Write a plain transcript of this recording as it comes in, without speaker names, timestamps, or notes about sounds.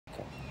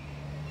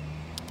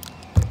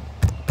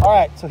All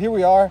right, so here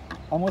we are.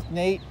 I'm with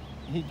Nate.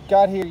 He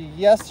got here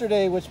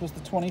yesterday, which was the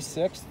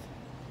 26th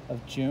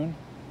of June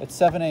at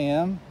 7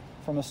 a.m.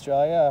 from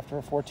Australia after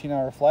a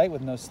 14-hour flight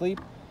with no sleep.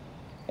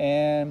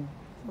 And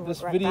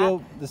this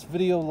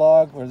video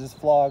log, or this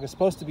vlog, is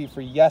supposed to be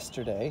for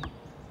yesterday,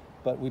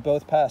 but we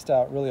both passed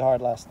out really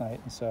hard last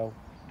night, and so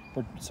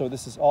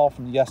this is all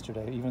from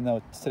yesterday, even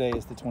though today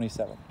is the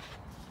 27th.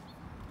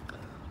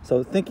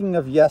 So thinking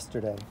of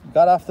yesterday,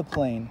 got off the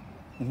plane,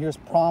 and here's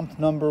prompt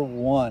number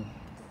 1.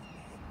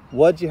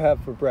 What'd you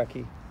have for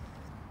brekkie?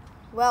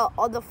 Well,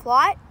 on the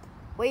flight,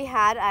 we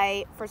had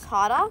a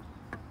frittata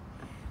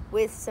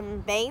with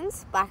some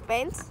beans, black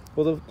beans.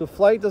 Well, the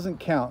flight doesn't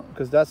count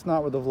because that's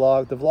not where the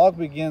vlog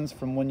begins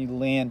from when you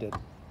landed.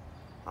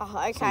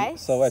 Oh, okay.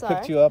 So I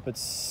picked you up at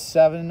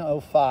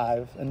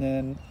 7:05,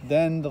 and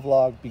then the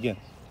vlog begins.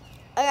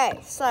 Okay,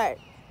 so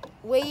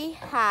we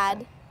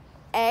had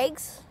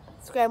eggs,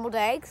 scrambled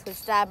eggs,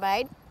 which Dad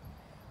made,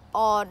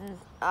 on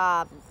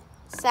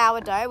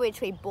sourdough, which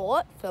we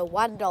bought for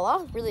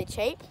 $1, really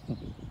cheap.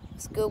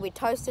 It's good. We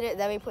toasted it,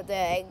 then we put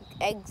the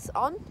eggs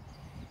on.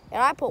 And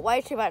I put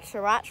way too much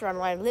sriracha on.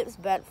 My lips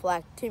burnt for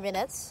like 2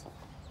 minutes.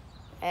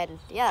 And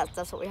yeah,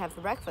 that's what we had for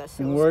breakfast.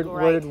 And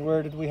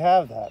where did we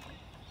have that?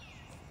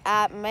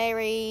 At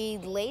Mary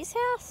Lee's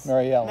house?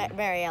 Mary Ellen.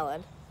 Mary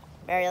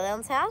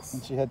Ellen's house.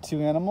 And she had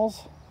 2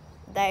 animals?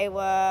 They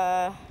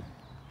were...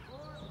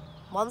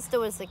 Monster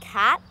was the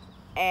cat,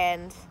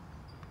 and...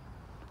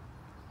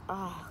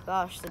 Oh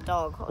gosh, the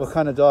dog. What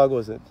kind of dog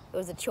was it? It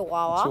was a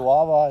Chihuahua. A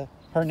Chihuahua.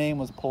 Her name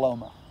was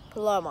Paloma.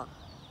 Paloma.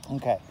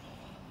 Okay.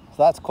 So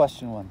that's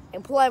question 1.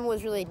 And Paloma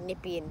was really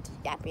nippy and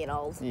yappy and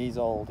old. He's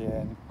old, yeah,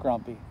 and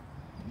grumpy.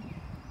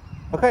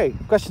 Okay,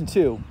 question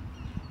 2.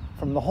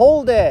 From the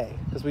whole day,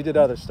 because we did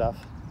other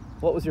stuff,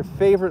 what was your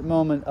favorite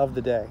moment of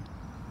the day?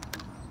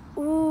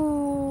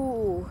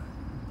 Ooh.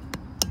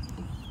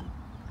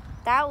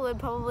 That would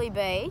probably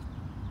be...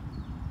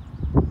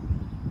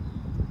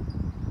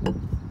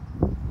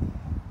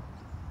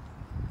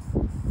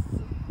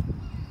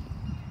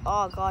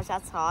 Oh gosh,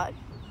 that's hard.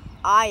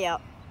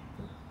 Yep.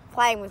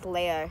 Playing with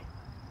Leo.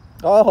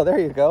 Oh, there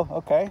you go.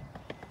 Okay.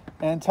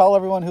 And tell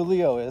everyone who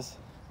Leo is.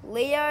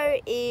 Leo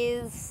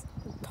is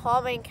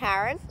Tom and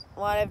Karen,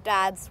 one of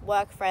Dad's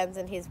work friends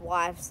and his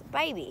wife's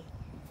baby.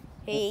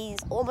 He's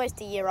almost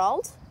a year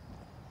old.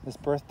 His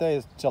birthday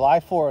is July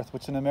 4th,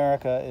 which in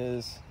America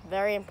is...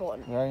 Very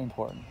important. Very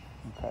important.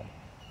 Okay.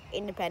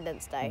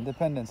 Independence Day.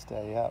 Independence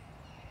Day, yeah.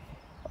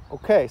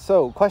 Okay,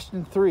 so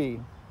question 3.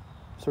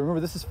 So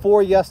remember, this is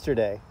for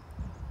yesterday.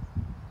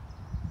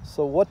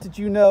 So what do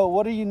you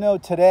know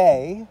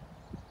today,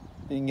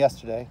 being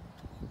yesterday,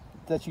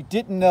 that you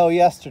didn't know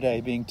yesterday,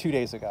 being 2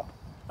 days ago?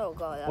 Oh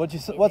God.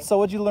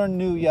 What'd you learn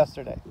new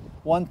yesterday?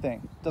 One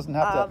thing. Doesn't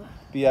have to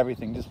be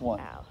everything, just one.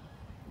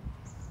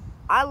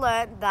 I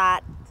learned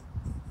that,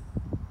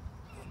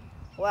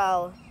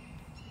 well,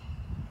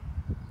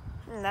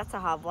 that's a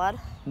hard one.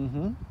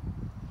 Mm-hmm.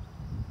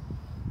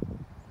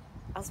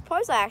 I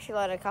suppose I actually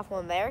learned a couple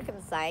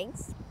American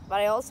sayings, but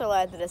I also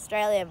learned that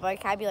Australian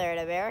vocabulary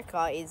in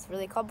America is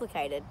really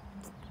complicated.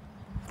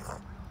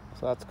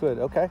 So that's good.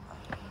 Okay.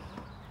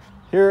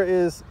 Here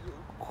is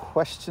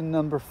question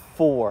number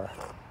 4.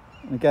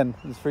 And again,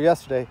 this is for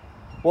yesterday.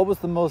 What was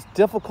the most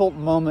difficult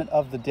moment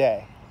of the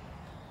day?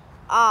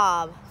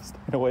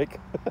 Staying awake.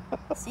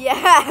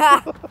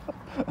 Yeah.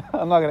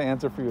 I'm not going to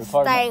answer for you.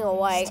 Staying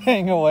awake.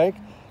 Staying awake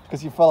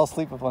because you fell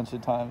asleep a bunch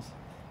of times.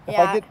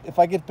 If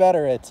I get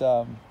better at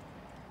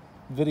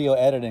video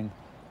editing,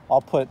 I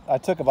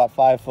took about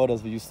 5 photos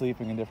of you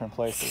sleeping in different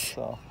places,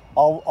 so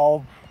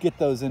I'll get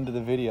those into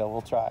the video.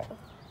 We'll try.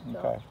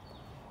 Okay.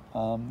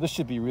 This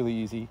should be really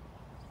easy.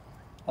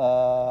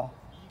 The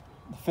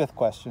 5th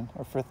question,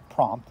 or 5th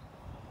prompt.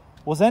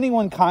 Was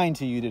anyone kind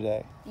to you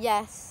today?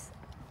 Yes.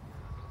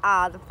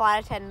 The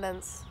flight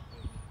attendants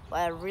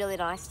were really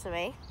nice to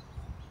me.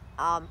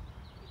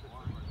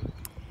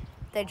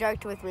 They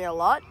joked with me a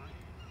lot.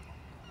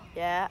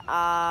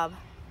 Yeah.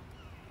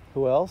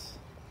 Who else?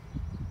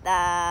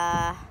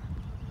 Dad.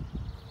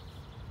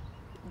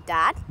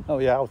 Oh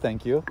yeah, oh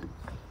thank you.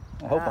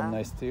 I hope I'm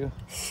nice to you.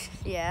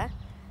 Yeah.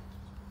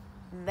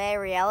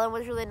 Mary Ellen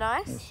was really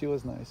nice. Yeah, she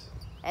was nice.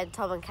 And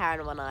Tom and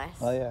Karen were nice.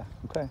 Oh yeah,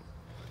 okay.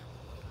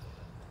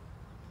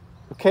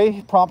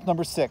 Okay, prompt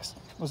number 6.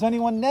 Was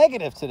anyone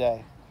negative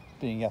today,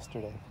 being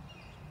yesterday?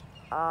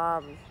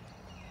 And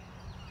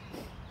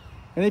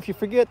if you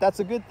forget, that's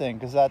a good thing,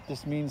 because that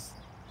just means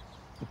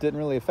it didn't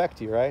really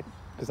affect you, right?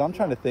 Because I'm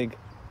trying to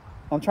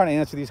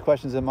answer these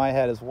questions in my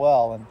head as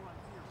well, and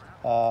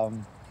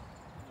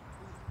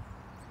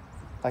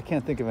I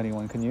can't think of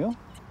anyone. Can you?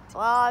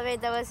 Well, I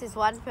mean, there was this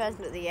one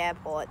person at the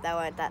airport. They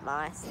weren't that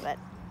nice, but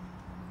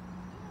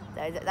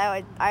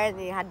I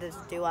only had to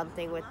do one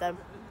thing with them.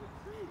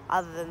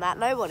 Other than that,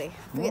 nobody.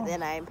 Forget their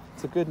name.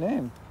 It's a good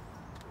name.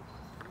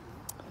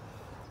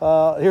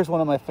 Here's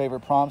one of my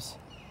favorite prompts.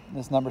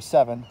 This is number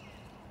 7.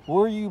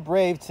 Were you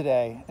brave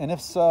today? And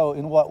if so,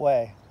 in what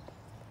way?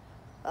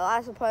 Well,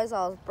 I suppose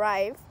I was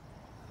brave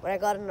when I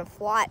got on the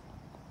flight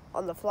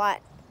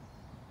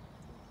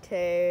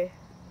to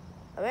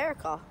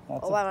America.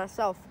 That's All by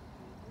myself.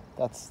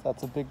 That's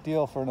a big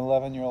deal for an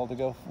 11-year-old to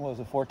go, what was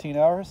it, 14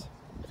 hours?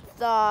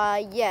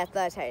 Yeah,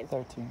 13.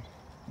 13.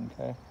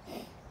 Okay.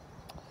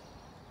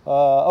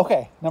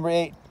 Okay, number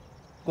 8.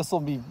 This will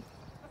be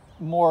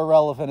more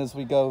relevant as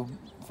we go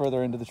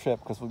further into the trip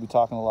because we'll be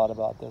talking a lot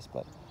about this.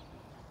 But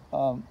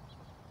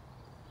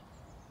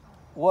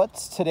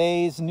what's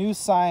today's new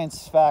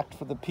science fact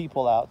for the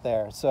people out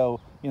there? So,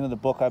 you know, the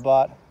book I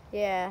bought?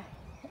 Yeah.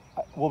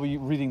 We'll be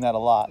reading that a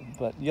lot.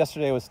 But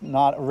yesterday was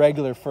not a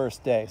regular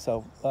first day.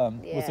 So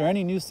was there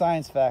any new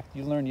science fact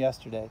you learned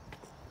yesterday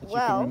that you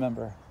can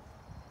remember?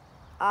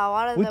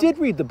 We did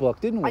read the book,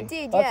 didn't we? I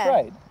did,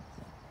 That's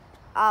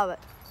right.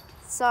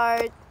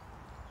 So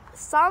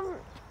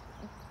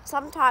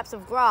some types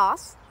of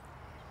grass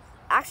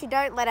actually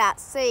don't let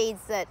out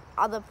seeds that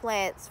other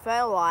plants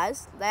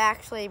fertilize. They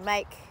actually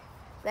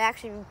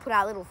put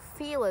out little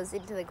feelers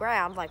into the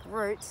ground, like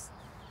roots,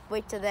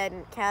 which is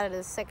then counted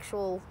as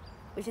sexual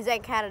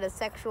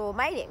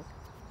mating.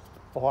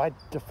 Oh, I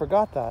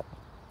forgot that.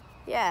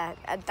 Yeah,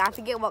 I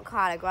forget what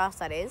kind of grass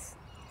that is.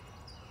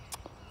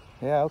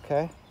 Yeah,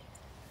 okay.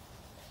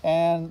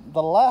 And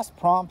the last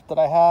prompt that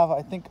I have,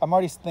 I think I'm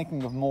already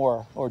thinking of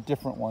more or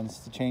different ones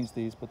to change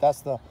these, but that's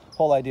the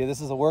whole idea.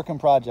 This is a work in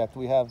project.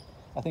 We have,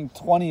 I think,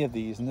 20 of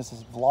these, and this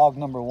is vlog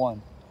number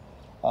 1.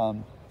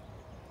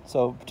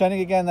 So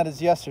pretending again that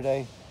it's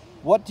yesterday,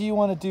 what do you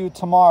want to do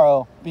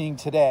tomorrow being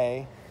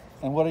today,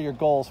 and what are your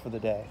goals for the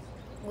day?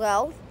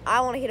 Well,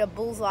 I want to hit a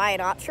bullseye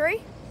in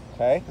archery.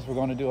 Okay, because we're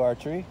going to do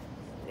archery.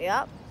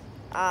 Yep.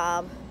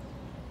 I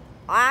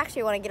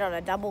actually want to get on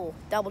a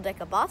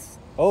double-decker bus.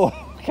 Oh,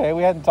 okay.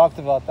 We hadn't talked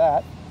about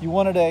that. You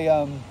wanted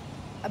a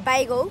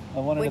bagel,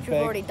 which we've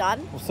already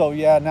done. So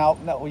yeah,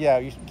 yeah,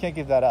 you can't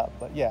give that up.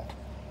 But yeah,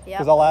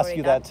 because I'll ask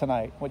you that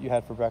tonight. What you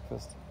had for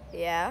breakfast?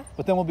 Yeah.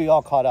 But then we'll be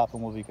all caught up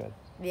and we'll be good.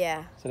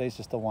 Yeah. Today's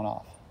just a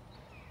one-off.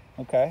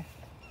 Okay.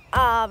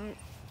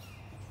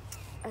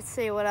 Let's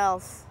see what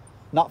else.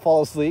 Not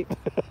fall asleep.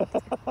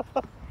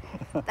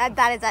 that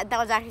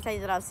was actually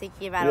something that I was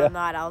thinking about all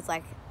night. I was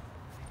like,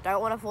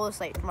 don't want to fall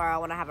asleep tomorrow. I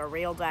want to have a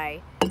real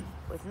day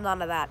with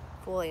none of that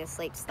falling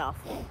asleep stuff.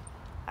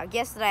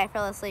 Yesterday I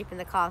fell asleep in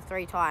the car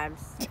 3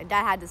 times, and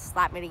Dad had to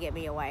slap me to get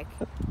me awake.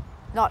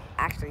 Not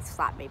actually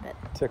slap me, but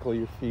tickle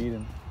your feet.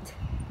 And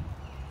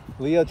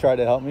Leo tried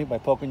to help me by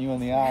poking you in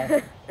the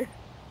eye.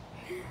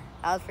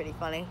 That was pretty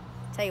funny.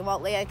 Tell you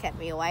what, Leo kept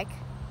me awake.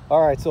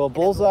 All right, so a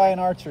bullseye in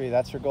archery.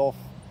 That's your goal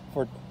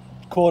for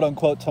quote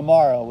unquote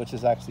tomorrow, which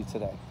is actually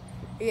today.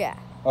 Yeah.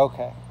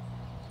 Okay.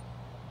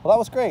 Well, that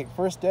was great.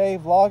 First day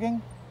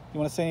vlogging. You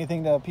want to say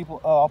anything to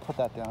people? Oh, I'll put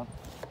that down.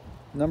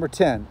 Number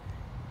 10.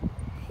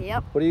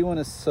 Yep. What do you want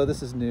to, so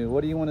this is new.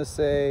 What do you want to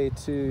say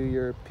to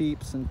your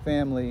peeps and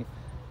family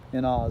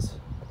in Oz?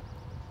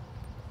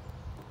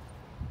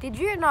 Did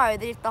you know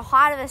that if the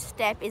height of a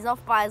step is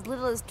off by as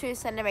little as 2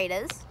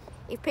 centimeters,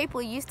 if people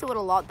are used to it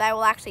a lot, they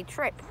will actually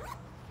trip?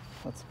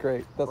 That's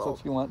great. That's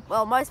what you want.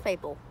 Well, most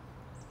people.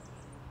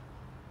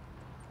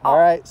 All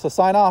right, so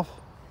sign off.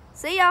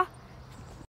 See ya.